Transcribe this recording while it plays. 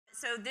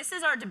So this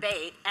is our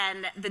debate,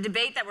 and the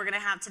debate that we're going to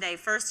have today,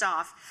 first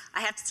off,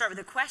 I have to start with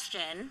a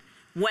question.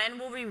 When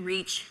will we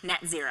reach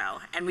net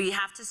zero? And we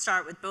have to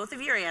start with both of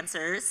your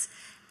answers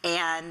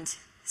and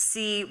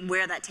see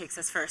where that takes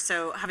us first.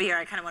 So Javier,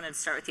 I kind of wanted to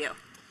start with you.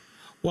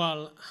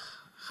 Well,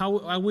 how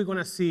are we going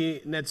to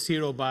see net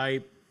zero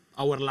by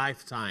our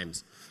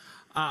lifetimes?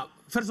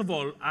 First of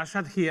all,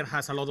 Akshat here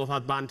has a lot of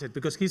advantage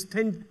because he's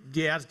 10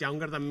 years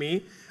younger than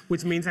me,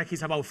 which means that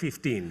he's about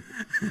 15.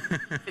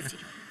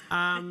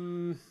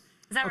 15.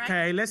 Is that right?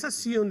 Okay, let's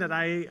assume that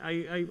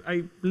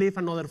I live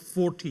another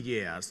 40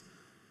 years.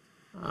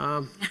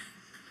 Are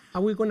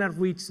we going to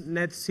reach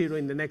net zero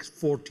in the next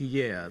 40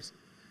 years?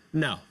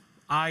 No,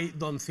 I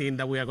don't think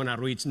that we are going to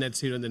reach net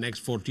zero in the next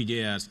 40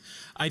 years.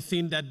 I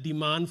think that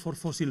demand for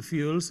fossil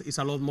fuels is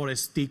a lot more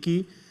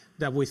sticky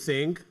than we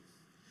think.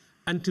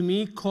 And to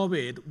me,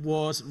 COVID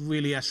was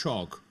really a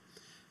shock.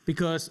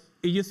 Because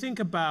if you think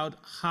about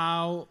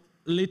how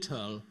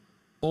little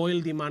oil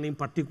demand in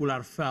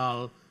particular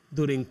fell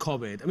during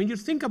COVID. I mean, you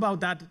think about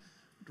that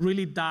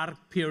really dark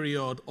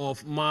period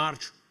of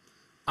March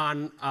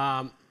and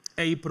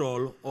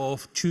April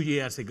of 2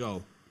 years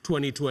ago,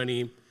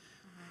 2020.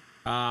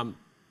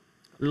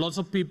 Lots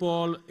of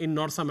people in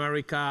North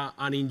America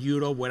and in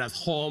Europe were at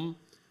home.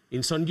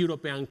 In some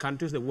European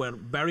countries, there were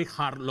very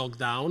hard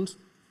lockdowns.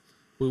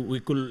 We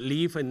could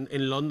live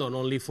in London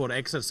only for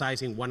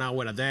exercising 1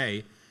 hour a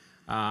day.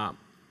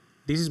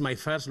 This is my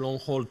first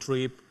long-haul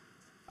trip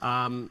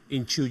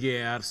in 2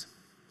 years.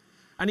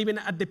 And even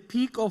at the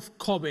peak of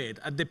COVID,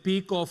 at the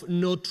peak of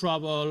no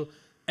travel,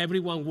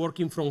 everyone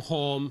working from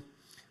home,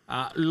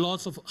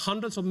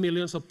 hundreds of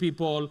millions of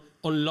people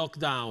on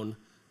lockdown,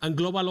 and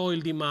global oil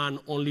demand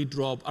only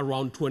dropped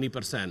around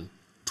 20%,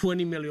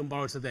 20 million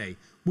barrels a day.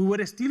 We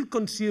were still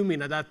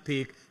consuming at that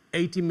peak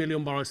 80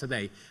 million barrels a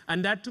day.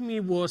 And that to me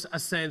was a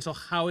sense of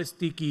how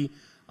sticky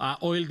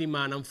oil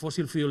demand and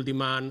fossil fuel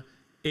demand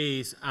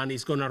is and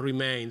is going to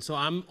remain. So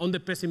I'm on the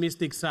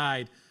pessimistic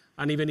side.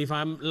 And even if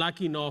I'm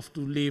lucky enough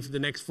to live the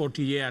next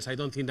 40 years, I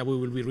don't think that we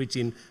will be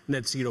reaching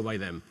net zero by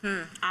then.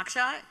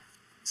 Akshat?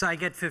 So I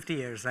get 50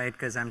 years, right?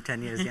 Because I'm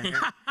 10 years younger.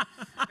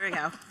 There we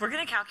go. We're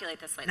going to calculate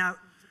this later. Now,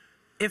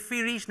 if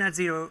we reach net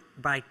zero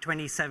by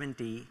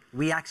 2070,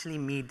 we actually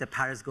meet the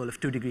Paris goal of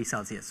 2 degrees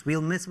Celsius.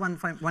 We'll miss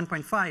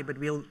 1.5, but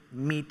we'll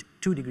meet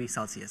 2 degrees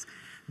Celsius.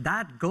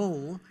 That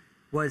goal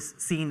was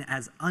seen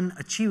as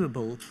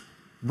unachievable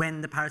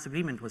when the Paris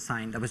Agreement was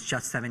signed. That was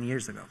just 7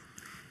 years ago.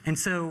 And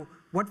so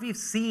what we've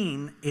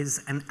seen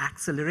is an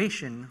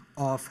acceleration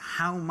of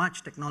how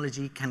much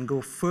technology can go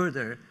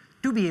further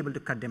to be able to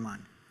cut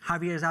demand.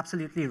 Javier is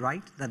absolutely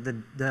right that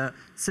the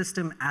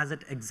system as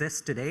it exists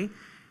today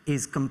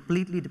is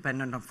completely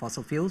dependent on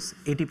fossil fuels.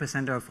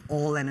 80% of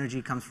all energy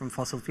comes from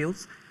fossil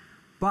fuels.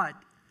 But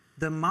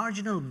the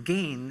marginal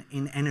gain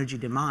in energy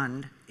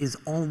demand is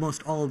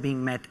almost all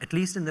being met, at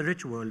least in the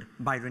rich world,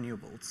 by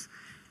renewables.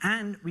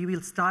 And we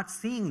will start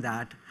seeing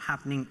that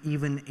happening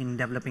even in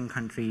developing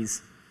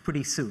countries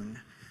pretty soon.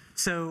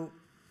 So,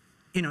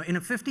 in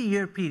a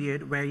 50-year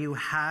period where you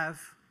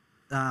have,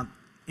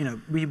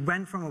 we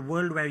went from a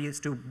world where we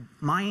used to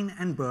mine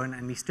and burn,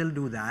 and we still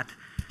do that,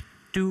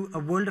 to a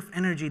world of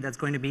energy that's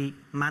going to be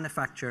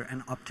manufacture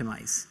and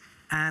optimize.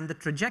 And the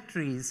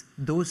trajectories,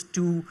 those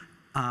two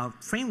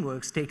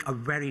frameworks take are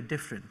very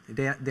different.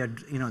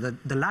 The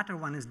latter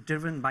one is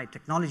driven by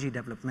technology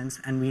developments,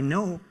 and we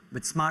know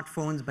with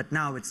smartphones, but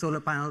now with solar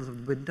panels,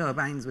 with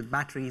turbines, with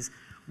batteries,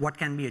 what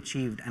can be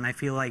achieved. And I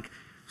feel like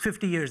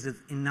 50 years is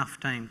enough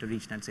time to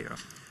reach net zero.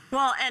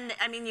 Well, and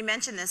I mean, you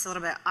mentioned this a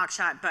little bit,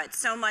 Akshat, but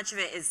so much of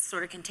it is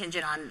sort of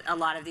contingent on a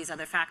lot of these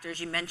other factors.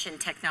 You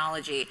mentioned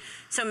technology.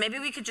 So maybe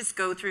we could just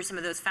go through some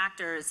of those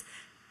factors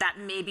that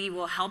maybe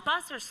will help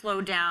us or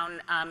slow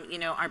down,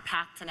 our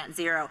path to net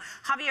zero.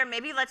 Javier,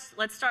 maybe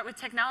let's start with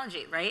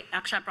technology, right?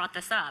 Akshat brought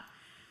this up.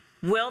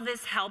 Will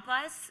this help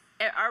us?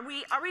 Are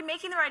we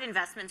making the right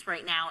investments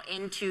right now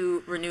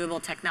into renewable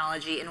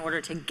technology in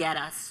order to get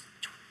us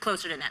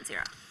closer to net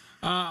zero?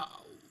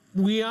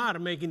 We are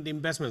making the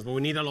investments, but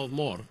we need a lot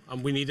more,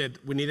 and we need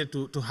it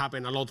to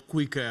happen a lot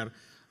quicker.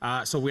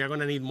 So we are going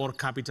to need more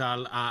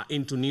capital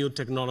into new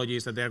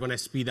technologies that they're going to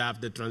speed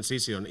up the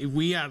transition. If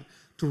we are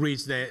to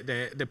reach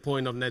the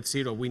point of net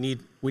zero, we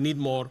need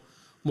more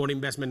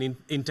investment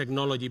in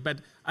technology.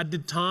 But at the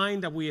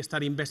time that we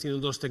start investing in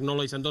those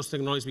technologies and those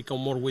technologies become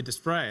more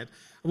widespread,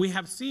 we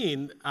have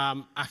seen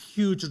a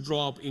huge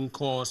drop in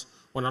cost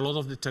on a lot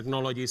of the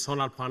technologies,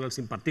 solar panels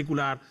in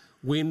particular,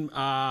 wind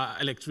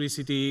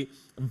electricity,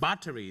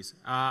 batteries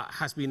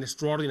has been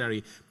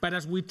extraordinary. But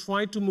as we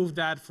try to move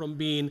that from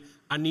being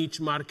a niche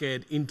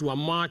market into a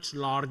much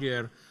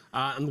larger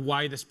and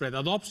widespread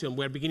adoption,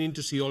 we're beginning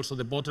to see also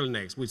the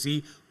bottlenecks. We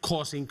see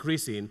costs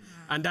increasing.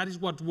 And that is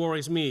what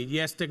worries me.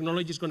 Yes,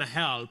 technology is going to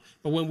help,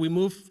 but when we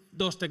move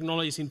those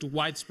technologies into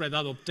widespread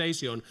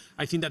adaptation,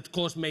 I think that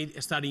costs may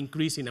start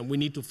increasing, and we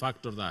need to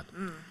factor that.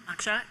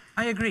 Akshat?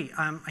 I agree.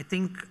 I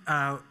think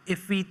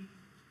if we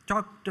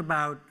talked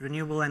about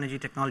renewable energy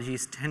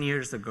technologies 10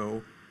 years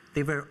ago,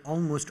 they were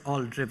almost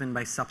all driven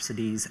by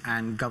subsidies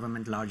and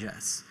government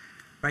largesse.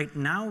 Right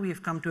now,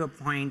 we've come to a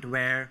point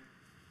where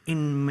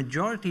in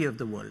majority of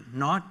the world,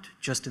 not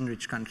just in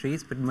rich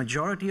countries, but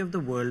majority of the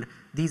world,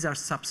 these are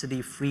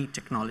subsidy-free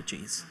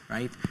technologies,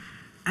 right?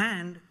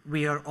 And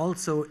we are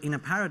also in a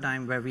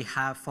paradigm where we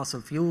have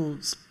fossil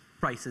fuels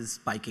prices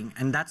spiking,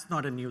 and that's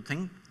not a new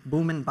thing.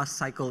 Boom and bust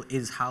cycle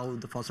is how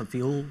the fossil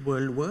fuel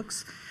world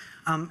works.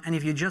 And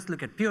if you just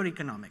look at pure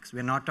economics,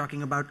 we're not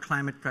talking about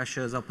climate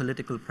pressures or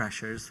political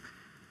pressures.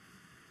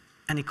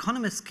 An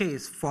economist's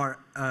case for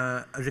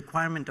a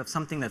requirement of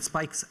something that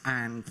spikes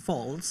and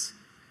falls,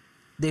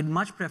 they'd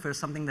much prefer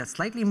something that's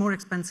slightly more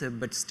expensive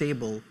but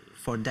stable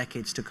for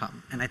decades to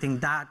come. And I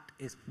think that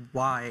is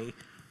why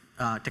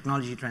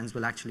technology trends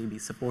will actually be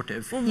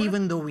supportive,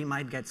 even though we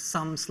might get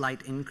some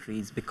slight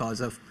increase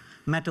because of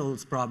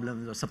metals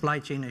problems or supply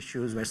chain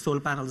issues where solar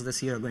panels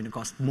this year are going to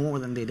cost more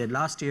than they did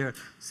last year,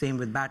 same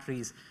with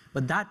batteries.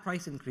 But that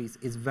price increase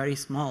is very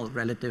small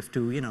relative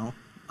to,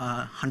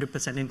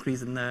 100%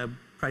 increase in the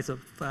price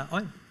of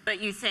oil. But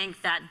you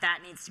think that that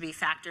needs to be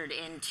factored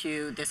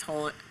into this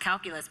whole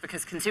calculus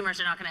because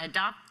consumers are not going to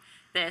adopt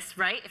this,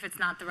 right, if it's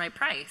not the right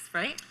price,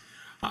 right?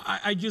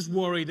 I just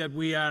worry that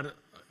we are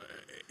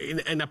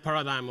in a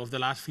paradigm of the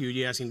last few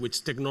years in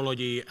which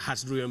technology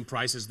has driven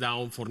prices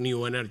down for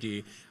new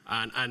energy,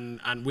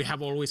 and we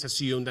have always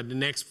assumed that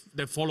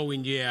the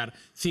following year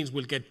things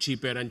will get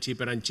cheaper and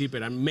cheaper and cheaper,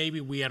 and maybe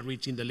we are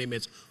reaching the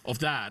limits of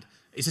that.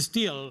 It's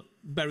still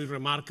very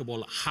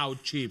remarkable how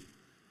cheap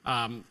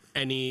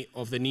any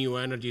of the new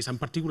energies, and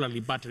particularly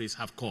batteries,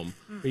 have come.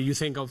 When you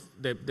think of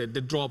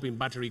the drop in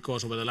battery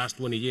costs over the last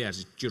 20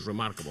 years, it's just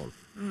remarkable.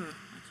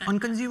 On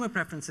consumer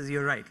preferences,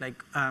 you're right.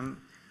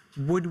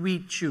 Would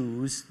we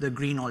choose the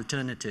green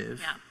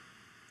alternative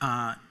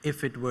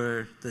if it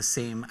were the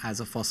same as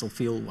a fossil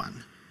fuel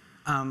one?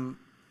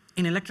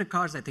 In electric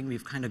cars, I think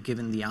we've kind of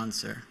given the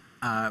answer.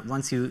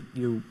 Once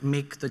you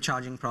make the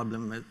charging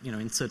problem,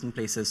 in certain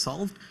places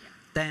solved,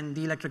 then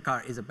the electric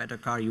car is a better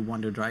car. You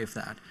want to drive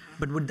that.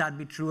 But would that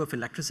be true of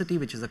electricity,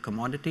 which is a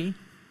commodity?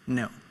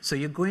 No. So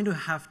you're going to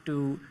have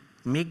to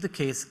make the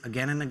case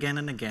again and again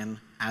and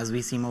again, as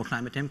we see more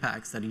climate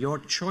impacts, that your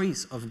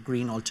choice of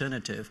green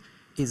alternative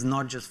is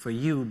not just for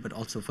you, but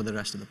also for the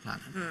rest of the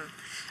planet.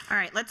 All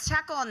right, let's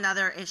tackle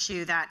another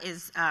issue that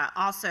is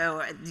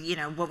also,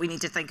 what we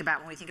need to think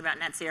about when we think about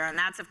net zero, and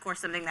that's, of course,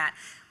 something that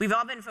we've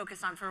all been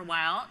focused on for a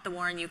while, the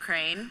war in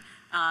Ukraine,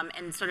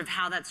 and sort of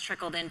how that's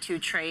trickled into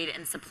trade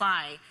and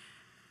supply.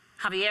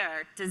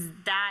 Javier,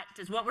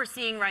 does what we're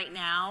seeing right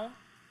now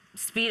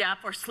speed up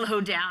or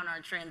slow down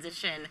our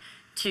transition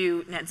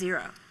to net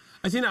zero?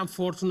 I think,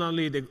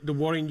 unfortunately, the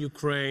war in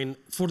Ukraine,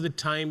 for the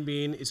time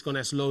being, is going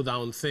to slow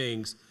down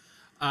things.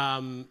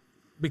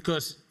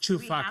 Because two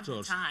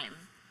factors. We have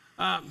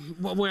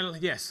the time. Well,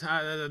 yes,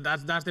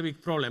 that's the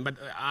big problem. But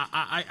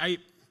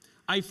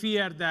I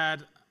fear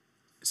that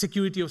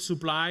security of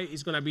supply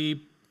is going to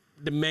be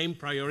the main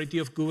priority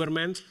of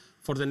governments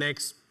for the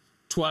next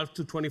 12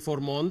 to 24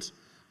 months.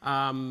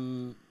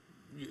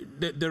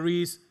 There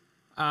is,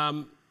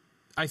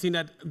 I think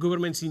that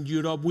governments in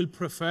Europe will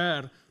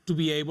prefer to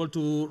be able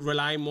to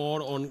rely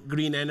more on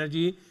green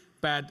energy.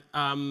 But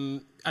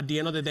at the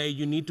end of the day,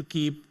 you need to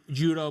keep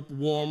Europe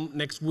warm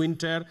next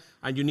winter,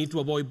 and you need to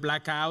avoid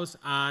blackouts.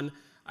 And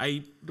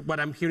what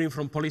I'm hearing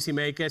from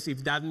policymakers,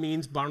 if that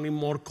means burning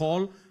more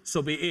coal,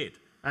 so be it.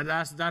 And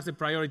that's the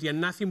priority. And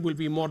nothing will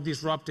be more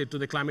disruptive to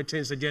the climate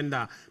change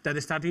agenda than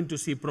starting to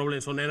see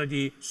problems on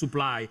energy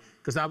supply,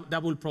 because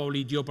that will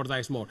probably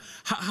jeopardize more.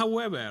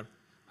 However,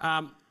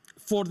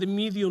 for the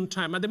medium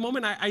term, at the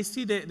moment, I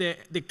see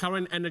the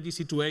current energy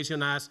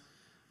situation as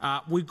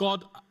we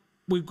got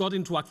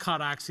into a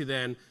car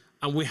accident,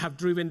 and we have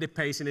driven the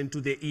patient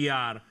into the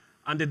ER,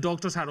 and the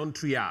doctors are on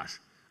triage.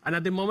 And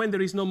at the moment,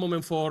 there is no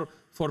moment for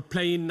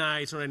playing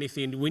nice or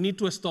anything. We need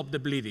to stop the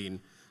bleeding.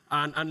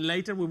 And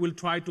later, we will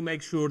try to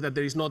make sure that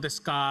there is not the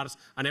scars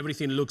and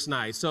everything looks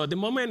nice. So at the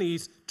moment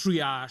is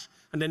triage,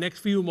 and the next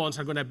few months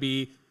are going to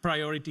be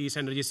priorities,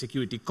 energy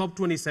security.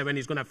 COP27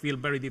 is going to feel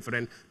very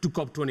different to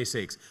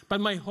COP26.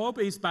 But my hope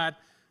is that,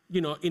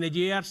 in a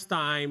year's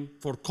time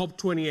for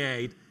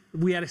COP28,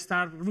 we are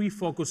start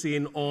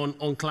refocusing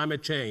on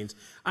climate change.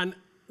 And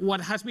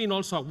what has been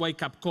also a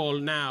wake-up call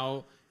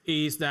now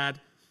is that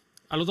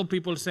a lot of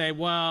people say,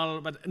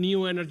 well, but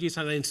new energies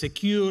are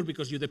insecure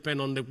because you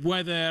depend on the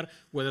weather,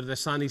 whether the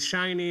sun is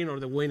shining or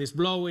the wind is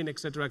blowing, et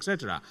cetera, et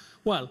cetera.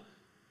 Well,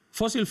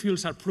 fossil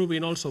fuels are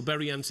proving also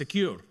very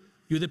insecure.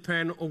 You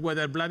depend on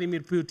whether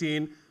Vladimir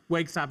Putin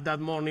wakes up that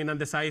morning and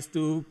decides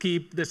to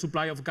keep the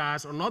supply of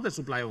gas or not the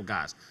supply of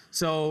gas.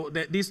 So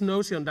this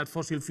notion that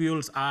fossil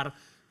fuels are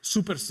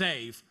super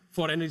safe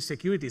for energy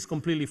security is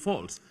completely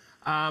false.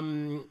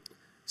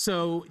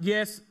 So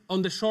yes,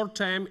 on the short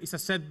term, it's a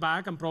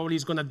setback and probably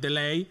it's going to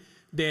delay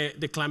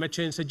the climate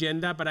change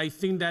agenda, but I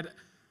think that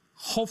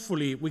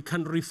hopefully we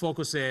can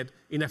refocus it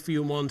in a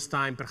few months'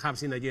 time,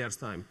 perhaps in a year's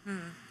time.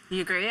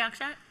 You agree,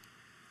 Akshat?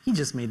 He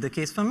just made the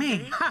case for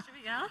me.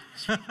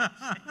 Should we go?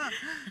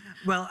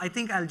 Well, I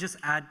think I'll just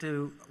add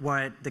to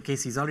what the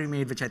case he's already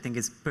made, which I think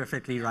is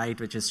perfectly right,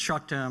 which is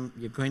short term,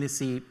 you're going to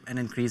see an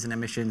increase in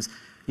emissions.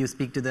 You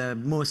speak to the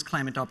most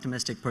climate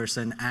optimistic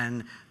person,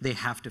 and they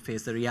have to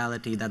face the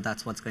reality that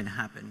that's what's going to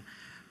happen.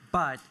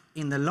 But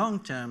in the long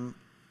term,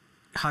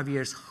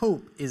 Javier's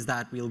hope is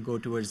that we'll go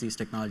towards these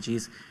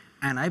technologies,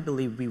 and I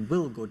believe we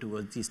will go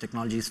towards these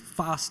technologies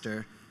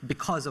faster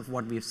because of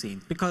what we've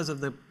seen, because of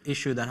the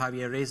issue that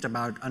Javier raised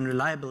about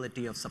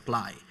unreliability of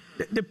supply.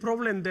 The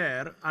problem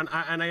there, and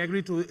I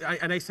agree to,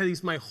 and I said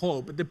it's my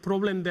hope, the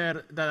problem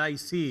there that I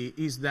see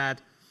is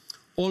that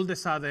all of a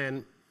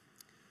sudden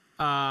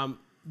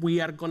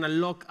we are going to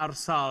lock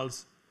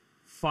ourselves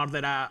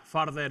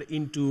further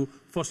into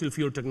fossil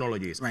fuel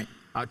technologies. Right.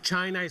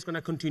 China is going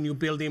to continue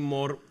building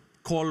more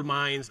coal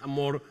mines and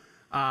more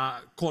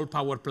coal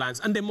power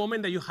plants. And the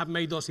moment that you have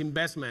made those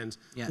investments,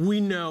 yes,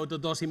 we know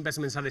that those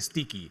investments are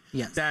sticky,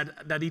 yes, that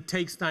it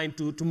takes time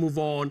to move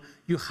on.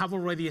 You have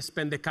already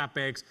spent the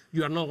capex.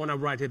 You are not going to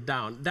write it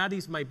down. That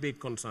is my big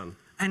concern.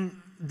 And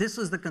this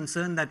was the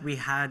concern that we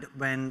had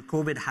when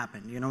COVID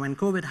happened. You know, when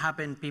COVID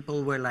happened,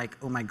 people were like,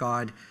 oh my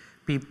God,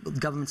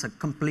 governments are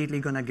completely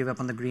going to give up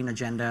on the green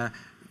agenda.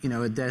 You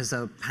know, there's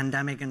a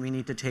pandemic and we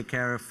need to take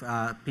care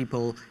of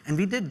people. And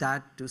we did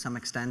that to some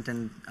extent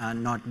and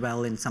not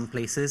well in some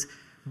places.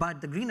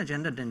 But the green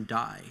agenda didn't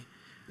die.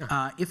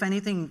 If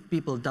anything,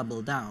 people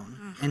doubled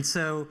down. And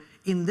so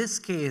in this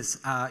case,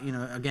 you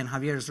know, again,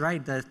 Javier is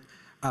right that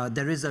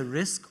there is a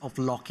risk of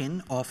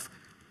lock-in of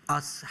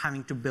us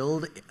having to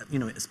build, you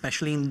know,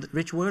 especially in the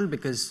rich world,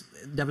 because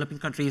developing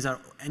countries are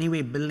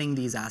anyway building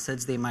these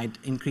assets. They might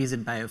increase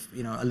it by,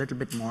 you know, a little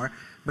bit more.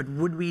 But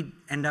would we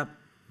end up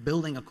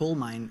building a coal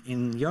mine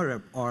in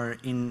Europe or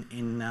in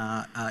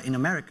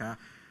America?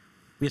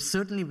 We're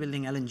certainly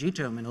building LNG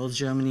terminals.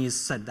 Germany's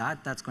said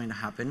that that's going to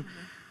happen.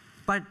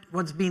 But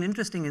what's been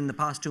interesting in the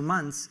past 2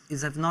 months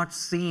is I've not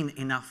seen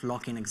enough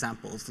lock-in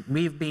examples.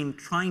 We've been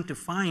trying to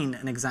find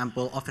an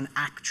example of an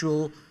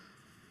actual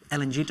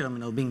LNG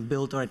terminal being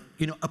built or,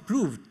 you know,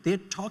 approved. They're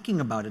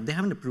talking about it. They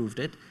haven't approved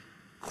it.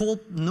 Coal,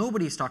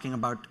 nobody's talking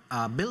about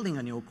building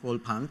a new coal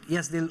plant.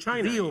 Yes, they'll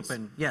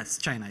reopen. Yes,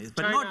 China is,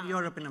 but not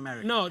Europe and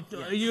America. No,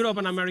 Europe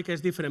and America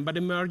is different, but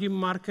emerging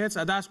markets,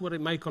 that's what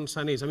my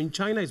concern is. I mean,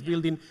 China is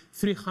building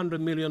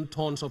 300 million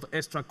tons of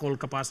extra coal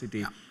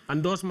capacity,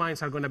 and those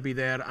mines are going to be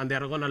there, and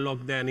they're going to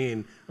lock them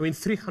in. I mean,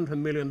 300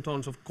 million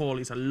tons of coal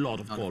is a lot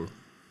of coal.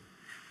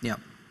 Yeah.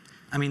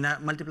 I mean,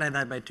 multiply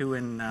that by 2,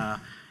 and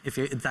if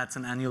that's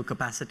an annual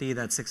capacity,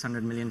 that's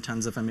 600 million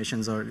tons of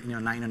emissions, or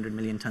 900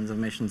 million tons of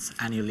emissions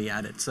annually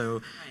added.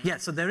 So yeah,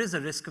 so there is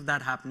a risk of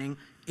that happening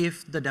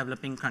if the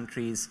developing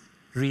countries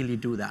really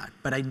do that.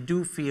 But I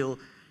do feel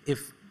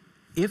if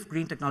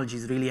green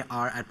technologies really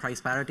are at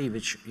price parity,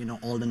 which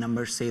all the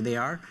numbers say they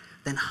are,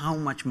 then how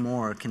much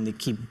more can they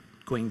keep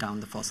going down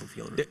the fossil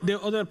fuel route? The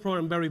other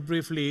problem, very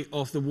briefly,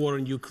 of the war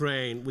in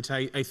Ukraine, which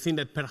I think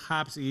that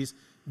perhaps is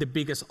the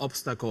biggest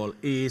obstacle,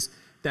 is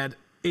that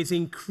it's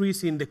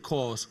increasing the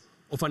cost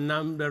of a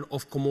number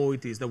of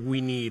commodities that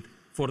we need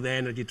for the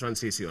energy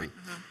transition. Right.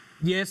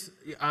 Yes,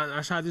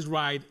 Akshat is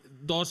right,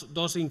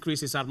 those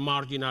increases are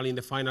marginal in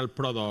the final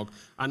product,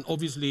 and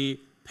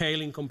obviously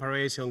pale in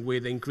comparison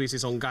with the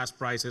increases on gas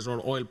prices or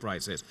oil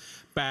prices.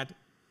 But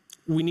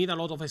we need a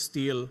lot of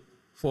steel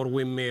for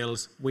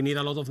windmills, we need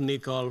a lot of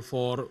nickel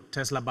for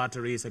Tesla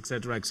batteries, et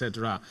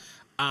cetera,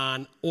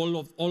 and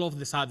all of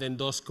the sudden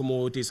those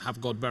commodities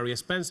have got very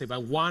expensive.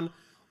 And one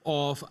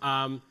of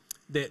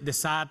the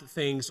sad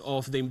things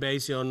of the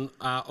invasion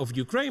of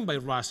Ukraine by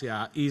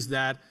Russia is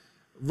that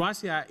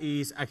Russia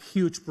is a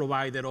huge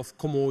provider of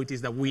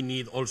commodities that we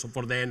need also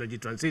for the energy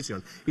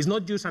transition. It's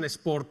not just an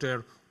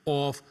exporter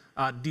of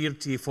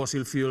dirty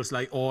fossil fuels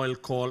like oil,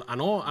 coal,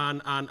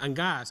 and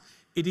gas.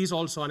 It is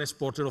also an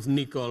exporter of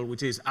nickel,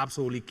 which is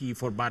absolutely key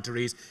for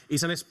batteries.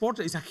 It's an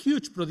exporter, it's a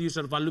huge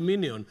producer of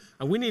aluminum,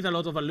 and we need a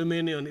lot of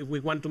aluminum if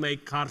we want to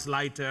make cars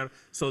lighter,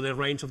 so the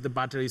range of the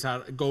batteries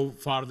go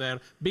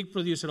farther. Big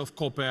producer of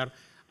copper.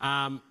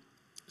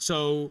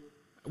 So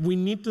we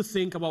need to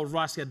think about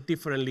Russia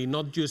differently,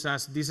 not just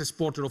as this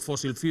exporter of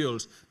fossil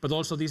fuels, but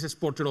also this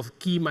exporter of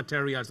key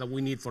materials that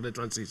we need for the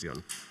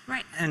transition.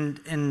 Right. And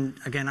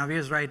again, Javier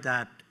is right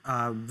that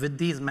with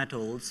these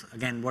metals,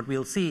 again, what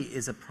we'll see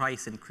is a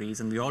price increase,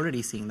 and we're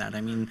already seeing that.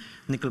 I mean,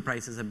 nickel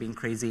prices have been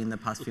crazy in the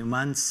past few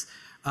months.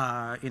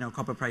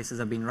 Copper prices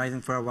have been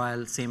rising for a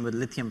while, same with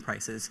lithium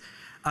prices.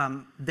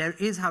 There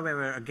is,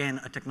 however, again,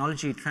 a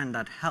technology trend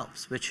that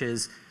helps, which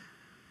is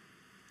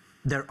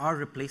there are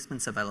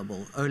replacements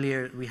available.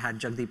 Earlier, we had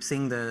Jagdeep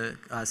Singh, the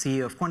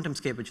CEO of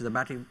QuantumScape, which is a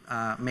battery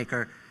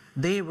maker.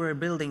 They were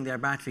building their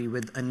battery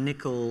with a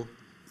nickel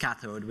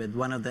cathode, with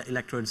one of the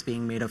electrodes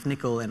being made of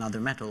nickel and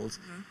other metals.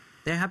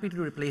 They're happy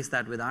to replace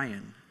that with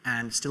iron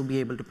and still be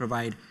able to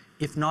provide,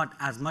 if not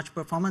as much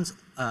performance,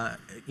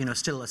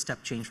 still a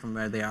step change from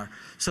where they are.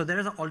 So there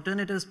are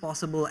alternatives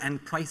possible,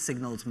 and price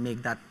signals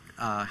make that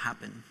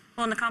happen.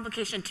 Well, and the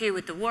complication too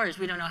with the war is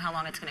we don't know how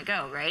long it's going to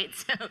go, right?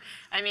 So,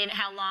 I mean,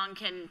 how long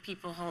can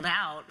people hold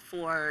out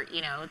for,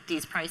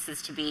 these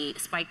prices to be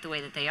spiked the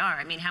way that they are?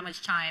 I mean, how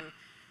much time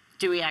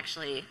do we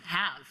actually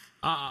have?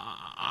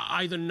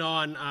 I don't know,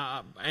 and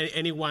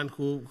anyone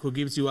who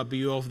gives you a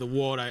view of the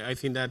war, I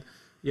think that,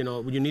 you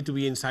need to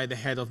be inside the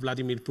head of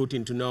Vladimir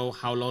Putin to know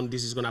how long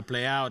this is going to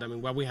play out. I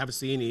mean, what we have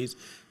seen is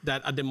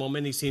that at the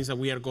moment it seems that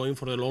we are going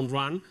for the long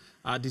run.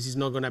 This is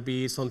not going to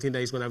be something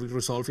that is going to be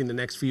resolved in the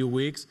next few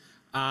weeks.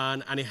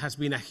 And it has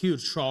been a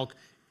huge shock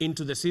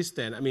into the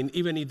system. I mean,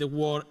 even if the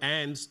war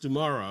ends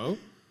tomorrow,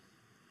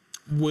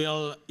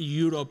 will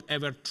Europe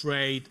ever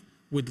trade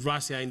with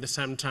Russia in the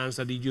same terms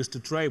that it used to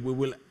trade?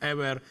 Will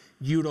ever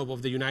Europe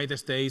of the United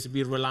States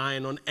be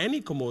relying on any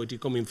commodity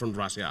coming from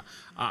Russia?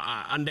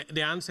 And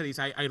the answer is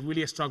I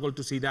really struggle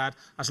to see that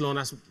as long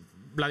as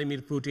Vladimir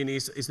Putin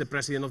is the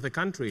president of the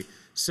country.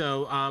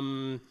 So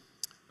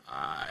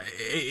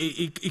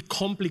it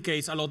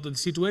complicates a lot of the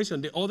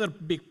situation. The other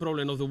big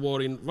problem of the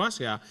war in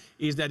Russia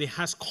is that it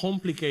has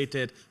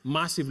complicated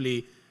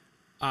massively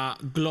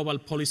global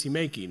policy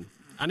making.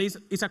 And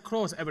it's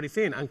across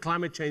everything, and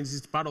climate change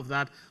is part of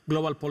that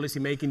global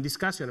policy-making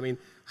discussion. I mean,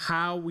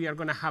 how we are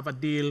going to have a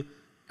deal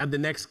at the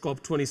next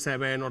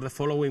COP27 or the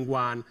following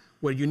one,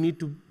 where you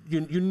need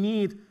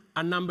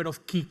a number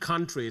of key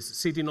countries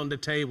sitting on the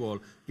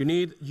table. You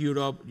need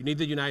Europe, you need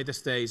the United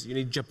States, you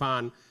need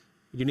Japan,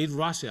 you need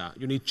Russia,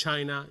 you need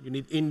China, you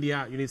need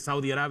India, you need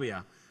Saudi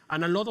Arabia.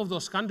 And a lot of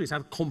those countries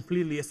are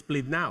completely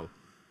split now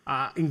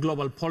in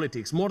global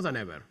politics, more than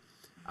ever.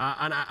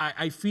 And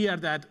I fear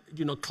that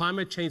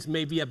climate change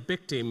may be a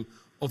victim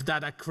of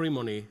that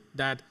acrimony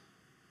that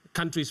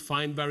countries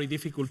find very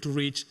difficult to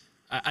reach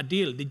a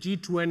deal. The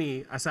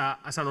G20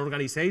 as an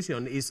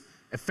organization is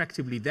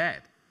effectively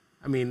dead.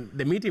 I mean,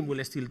 the meeting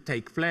will still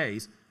take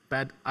place,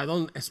 but I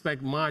don't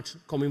expect much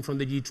coming from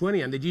the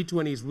G20. And the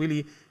G20 is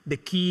really the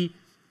key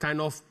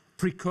kind of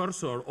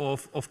precursor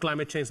of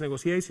climate change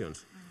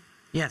negotiations.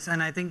 Yes,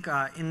 and I think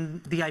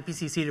in the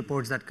IPCC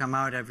reports that come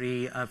out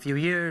every few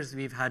years,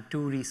 we've had two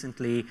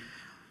recently,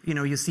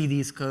 you see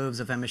these curves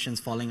of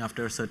emissions falling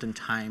after a certain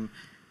time,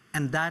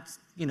 and that's,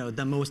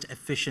 the most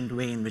efficient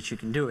way in which you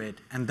can do it,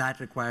 and that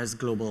requires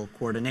global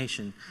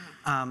coordination.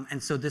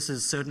 And so this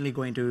is certainly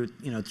going to,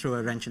 throw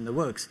a wrench in the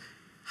works.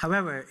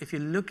 However, if you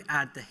look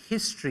at the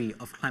history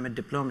of climate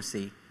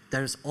diplomacy,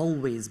 there's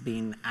always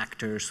been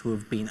actors who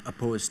have been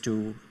opposed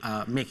to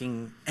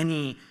making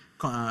any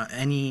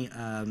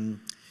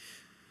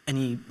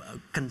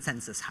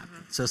consensus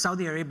happen. So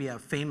Saudi Arabia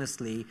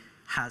famously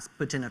has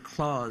put in a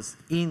clause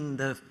in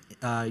the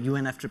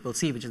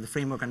UNFCCC, which is the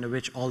framework under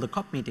which all the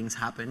COP meetings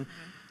happen,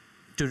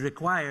 to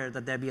require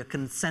that there be a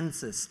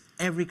consensus.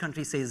 Every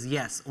country says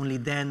yes, only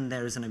then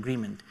there is an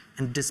agreement.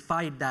 And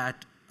despite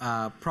that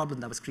problem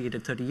that was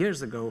created 30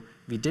 years ago,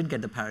 we did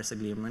get the Paris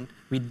Agreement,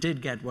 we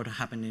did get what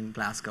happened in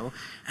Glasgow,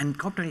 and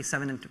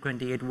COP27 and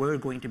 28 were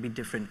going to be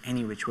different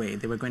any which way.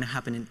 They were going to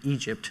happen in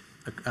Egypt,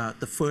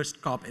 the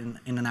first COP in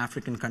an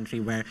African country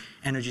where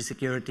energy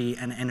security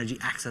and energy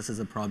access is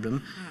a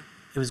problem.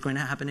 It was going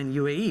to happen in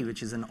UAE,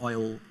 which is an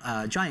oil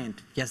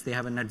giant. Yes, they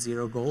have a net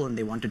zero goal and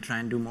they want to try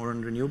and do more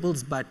on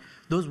renewables, but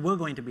those were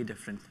going to be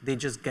different. They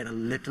just get a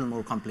little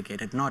more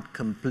complicated, not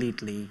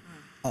completely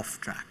off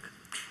track.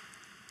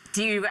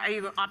 Are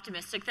you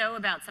optimistic, though,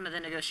 about some of the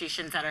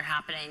negotiations that are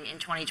happening in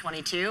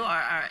 2022?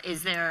 Or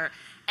is there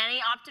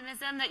any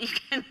optimism that you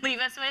can leave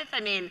us with? I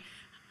mean,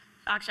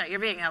 Akshat, you're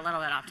being a little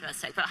bit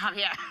optimistic, but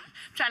Javier, I'm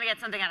trying to get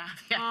something out of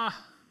Javier.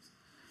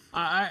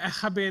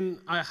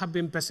 I have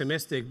been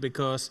pessimistic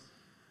because,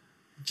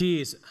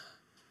 geez,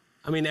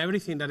 I mean,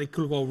 everything that it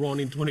could go wrong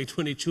in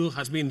 2022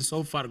 has been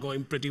so far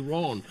going pretty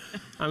wrong.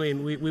 I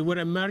mean, we were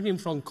emerging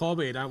from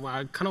COVID.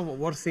 I kind of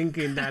was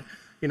thinking that,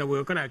 we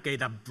were going to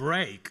get a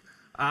break.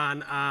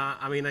 And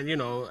I mean,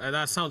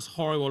 that sounds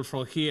horrible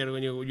from here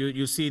when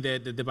you see the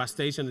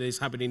devastation that is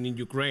happening in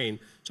Ukraine.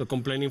 So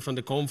complaining from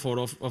the comfort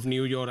of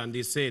New York and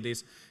this city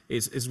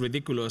is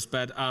ridiculous.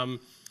 But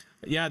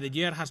yeah, the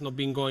year has not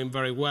been going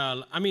very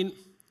well. I mean,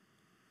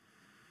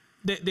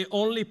 the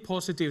only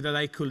positive that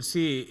I could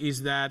see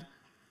is that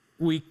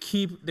we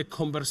keep the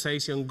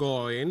conversation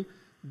going,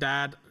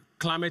 that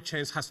climate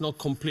change has not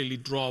completely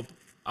dropped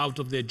out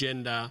of the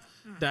agenda,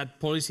 that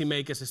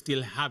policymakers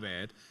still have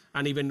it.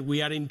 And even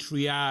we are in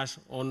triage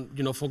on,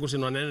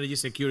 focusing on energy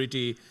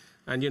security.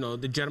 And,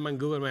 the German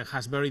government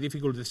has very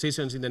difficult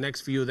decisions in the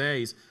next few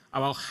days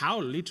about how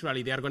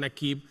literally they're going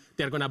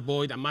to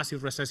avoid a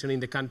massive recession in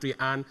the country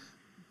and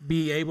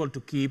be able to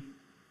keep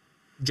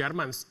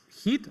Germans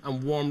heat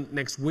and warm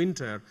next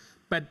winter.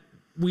 But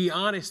we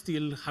are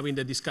still having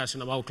the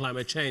discussion about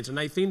climate change. And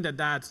I think that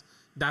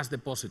that's the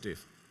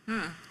positive.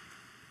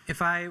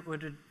 If I were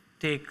to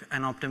take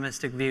an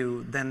optimistic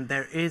view, then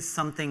there is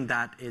something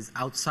that is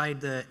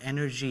outside the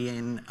energy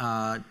and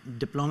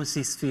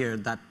diplomacy sphere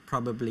that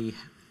probably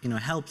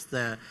helps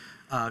the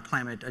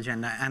climate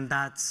agenda, and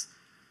that's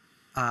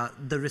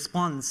the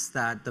response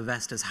that the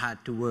West has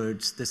had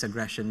towards this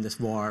aggression, this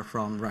war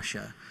from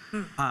Russia.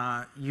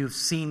 You've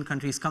seen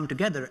countries come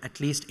together, at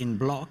least in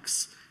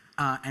blocks,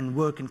 and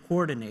work and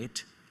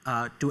coordinate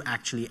to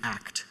actually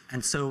act.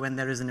 And so when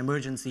there is an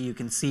emergency, you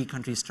can see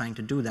countries trying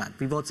to do that.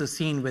 We've also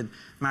seen with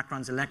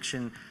Macron's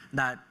election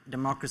that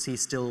democracy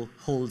still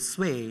holds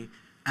sway,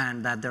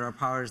 and that there are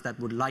powers that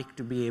would like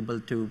to be able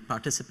to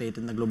participate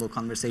in the global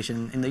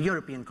conversation, in the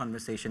European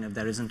conversation, if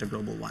there isn't a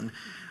global one.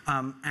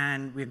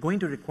 And we're going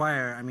to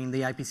require, I mean,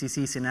 the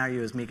IPCC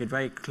scenarios make it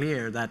very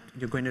clear that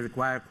you're going to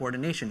require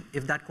coordination.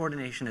 If that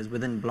coordination is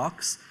within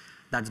blocks,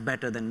 that's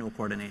better than no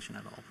coordination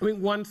at all. I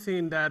mean, one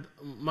thing that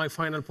my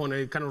final point,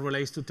 it kind of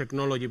relates to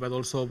technology, but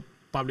also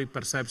public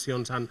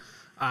perceptions,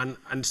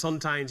 and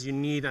sometimes you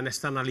need an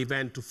external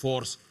event to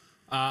force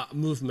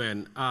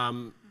movement.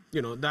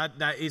 You know,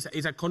 that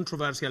is a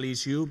controversial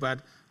issue,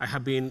 but I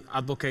have been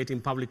advocating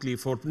publicly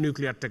for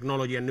nuclear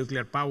technology and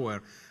nuclear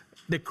power.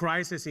 The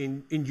crisis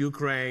in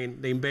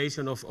Ukraine, the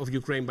invasion of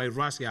Ukraine by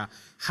Russia,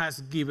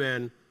 has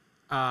given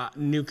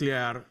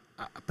nuclear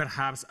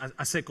perhaps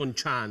a second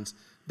chance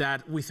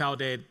that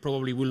without it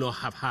probably will not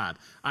have had.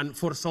 And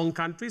for some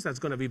countries, that's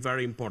going to be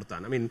very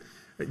important. I mean,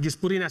 just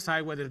putting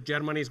aside whether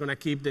Germany is going to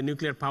keep the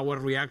nuclear power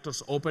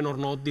reactors open or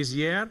not this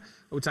year,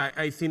 which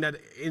I think that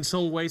in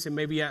some ways it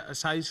may be a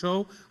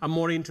sideshow. I'm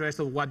more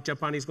interested in what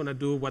Japan is going to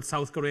do, what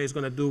South Korea is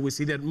going to do. We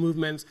see the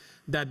movements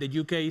that the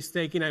UK is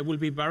taking. I will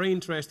be very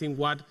interested in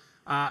what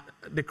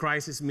the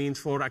crisis means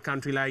for a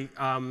country like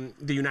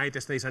the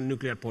United States and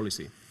nuclear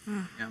policy.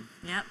 Yeah.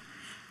 Yep.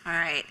 All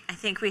right. I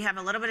think we have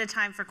a little bit of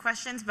time for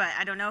questions, but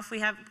I don't know if we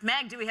have.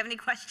 Meg, do we have any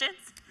questions?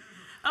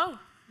 Oh.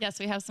 Yes,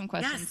 we have some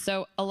questions. Yes.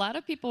 So a lot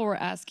of people were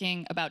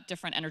asking about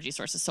different energy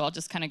sources. So I'll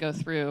just kind of go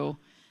through,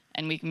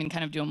 and we can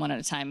kind of do them one at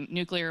a time.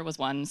 Nuclear was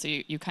one, so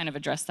you kind of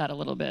addressed that a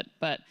little bit.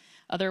 But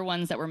other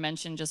ones that were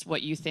mentioned, just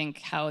what you think,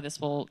 how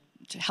this will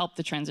help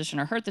the transition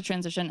or hurt the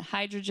transition.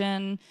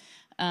 Hydrogen,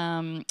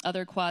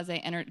 other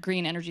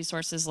quasi-green energy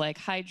sources like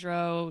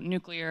hydro,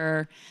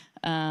 nuclear,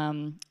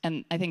 and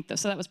I think,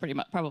 so that was pretty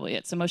much probably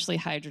it. So mostly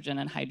hydrogen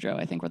and hydro,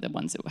 I think, were the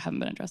ones that haven't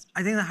been addressed.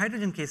 I think the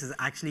hydrogen case is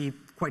actually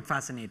quite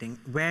fascinating.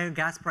 Where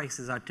gas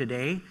prices are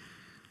today,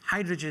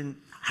 hydrogen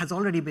has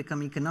already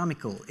become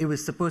economical. It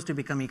was supposed to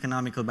become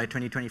economical by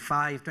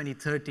 2025,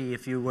 2030,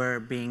 if you were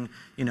being,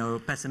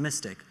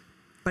 pessimistic.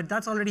 But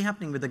that's already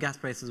happening with the gas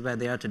prices where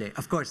they are today.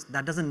 Of course,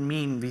 that doesn't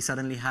mean we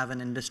suddenly have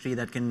an industry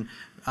that can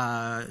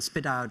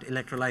spit out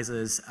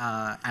electrolyzers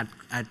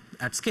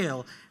at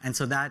scale. And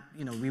so that,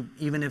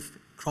 even if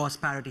cross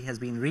parity has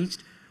been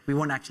reached, we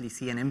won't actually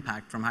see an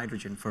impact from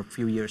hydrogen for a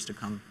few years to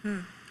come.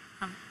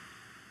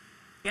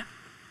 Yeah.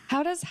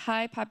 How does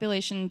high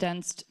population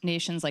dense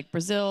nations like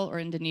Brazil or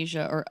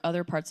Indonesia or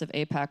other parts of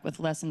APAC with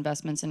less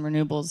investments in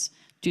renewables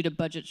due to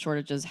budget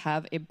shortages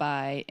have a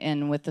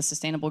buy-in with the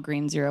Sustainable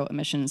Green Zero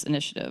Emissions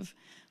Initiative?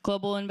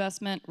 Global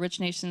investment,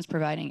 rich nations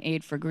providing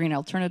aid for green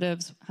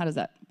alternatives. How does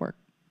that work?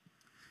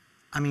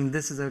 I mean,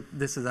 this is a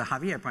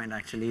Javier point,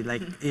 actually.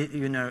 Like,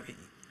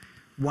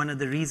 one of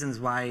the reasons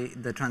why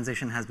the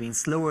transition has been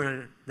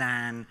slower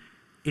than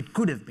it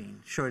could have been.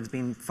 Sure, it's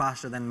been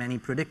faster than many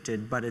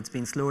predicted, but it's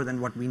been slower than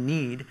what we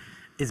need,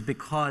 is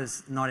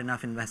because not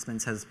enough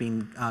investments has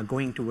been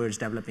going towards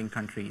developing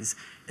countries,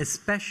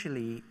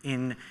 especially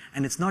and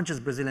it's not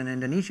just Brazil and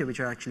Indonesia, which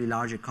are actually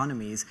large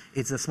economies,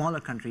 it's the smaller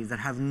countries that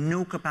have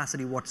no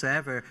capacity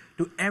whatsoever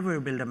to ever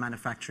build a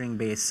manufacturing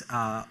base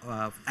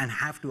and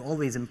have to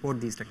always import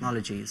these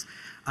technologies.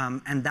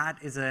 And that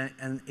is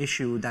an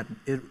issue that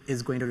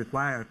is going to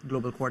require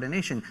global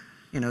coordination.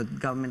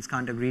 Governments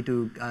can't agree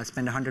to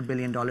spend $100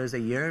 billion a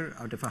year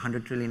out of a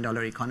 $100 trillion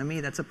economy.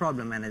 That's a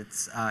problem, and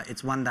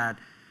it's one that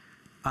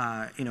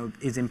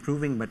is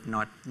improving, but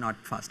not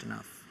fast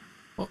enough.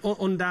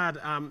 On that,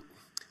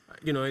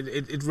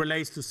 it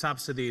relates to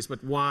subsidies,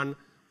 but one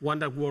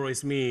that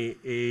worries me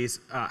is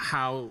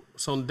how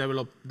some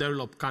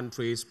developed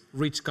countries,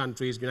 rich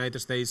countries, United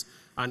States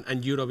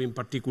and Europe in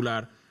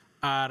particular,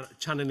 are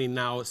channeling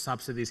now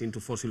subsidies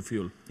into fossil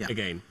fuel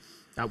again.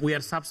 We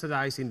are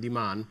subsidizing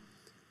demand.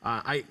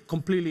 I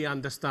completely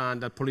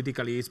understand that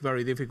politically it's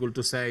very difficult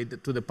to say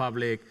to the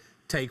public,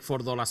 take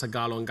 $4 a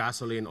gallon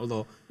gasoline,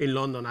 although in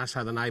London,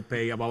 Akshat and I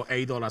pay about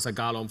 $8 a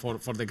gallon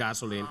for the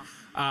gasoline.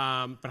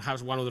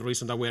 Perhaps one of the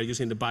reasons that we are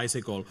using the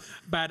bicycle.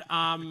 But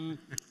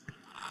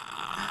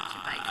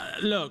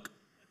look,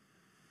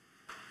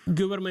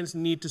 governments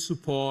need to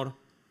support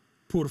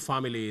poor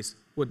families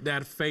when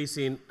they're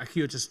facing a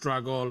huge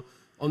struggle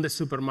on the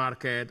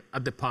supermarket,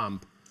 at the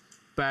pump.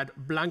 But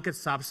blanket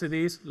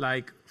subsidies,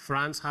 like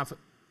France have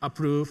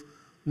approved,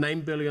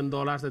 $9 billion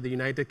that the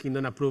United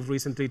Kingdom approved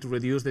recently to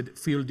reduce the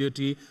fuel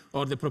duty,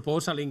 or the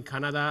proposal in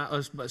Canada,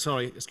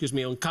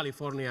 on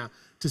California,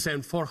 to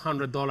send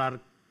 $400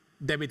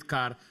 debit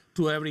card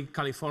to every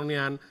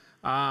Californian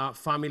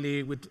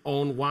family with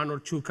own 1 or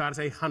 2 cars,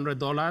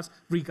 $800,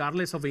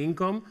 regardless of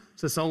income.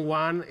 So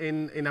someone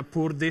in a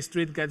poor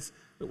district gets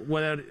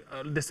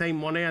the same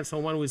money as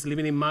someone who is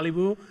living in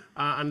Malibu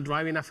and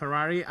driving a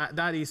Ferrari.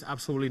 That is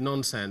absolutely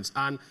nonsense.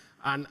 And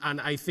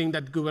I think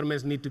that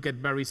governments need to get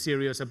very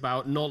serious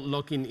about not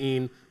locking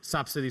in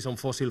subsidies on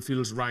fossil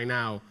fuels right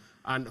now.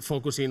 and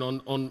focusing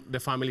on the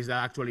families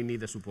that actually need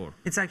the support.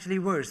 It's actually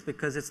worse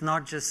because it's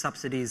not just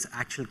subsidies,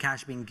 actual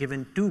cash being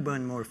given to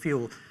burn more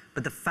fuel,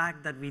 but the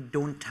fact that we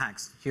don't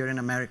tax, here in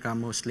America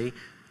mostly,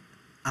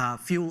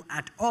 fuel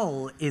at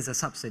all is a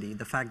subsidy.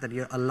 The fact that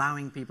you're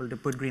allowing people to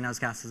put greenhouse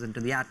gases into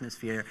the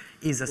atmosphere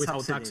is a subsidy.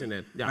 Without taxing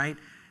it, yeah. Right?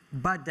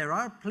 But there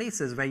are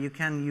places where you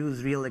can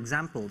use real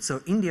examples.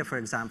 So India, for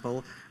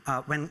example,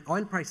 when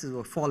oil prices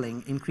were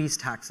falling, increased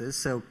taxes,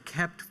 so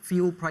kept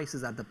fuel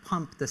prices at the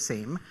pump the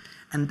same,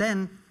 and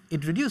then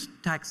it reduced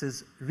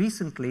taxes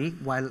recently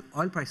while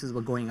oil prices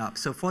were going up.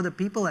 So for the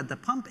people at the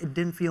pump, it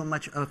didn't feel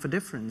much of a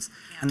difference,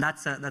 and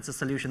that's a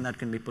solution that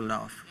can be pulled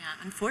off.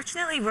 Yeah,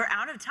 unfortunately, we're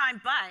out of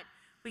time, but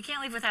we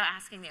can't leave without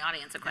asking the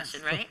audience a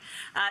question, right?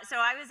 So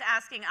I was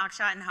asking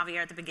Akshat and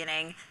Javier at the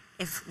beginning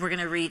if we're going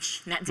to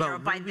reach net zero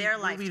by their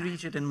lifetime. Will we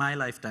reach it in my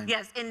lifetime?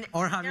 Yes, in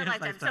or their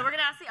lifetime. So we're going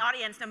to ask the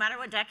audience, no matter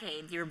what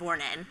decade you were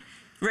born in,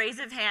 raise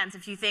of hands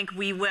if you think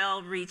we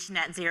will reach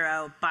net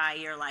zero by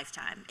your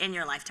lifetime, in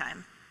your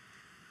lifetime.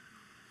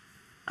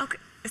 Okay,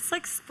 it's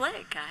like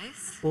split,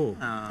 guys. Oh,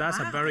 that's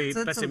wow. a very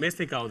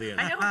pessimistic audience.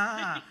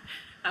 I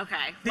know.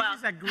 Okay, This well,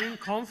 is a green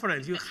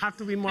conference. You have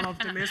to be more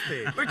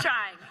optimistic. we're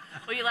trying.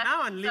 Well, you left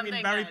Now I'm living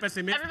something very good.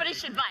 pessimistic. Everybody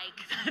should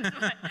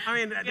bike. I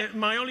mean,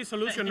 my only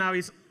solution now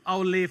is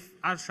outlive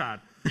Akshat.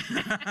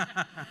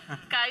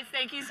 Guys,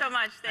 thank you so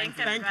much. Thanks,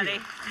 Thank you.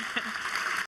 everybody.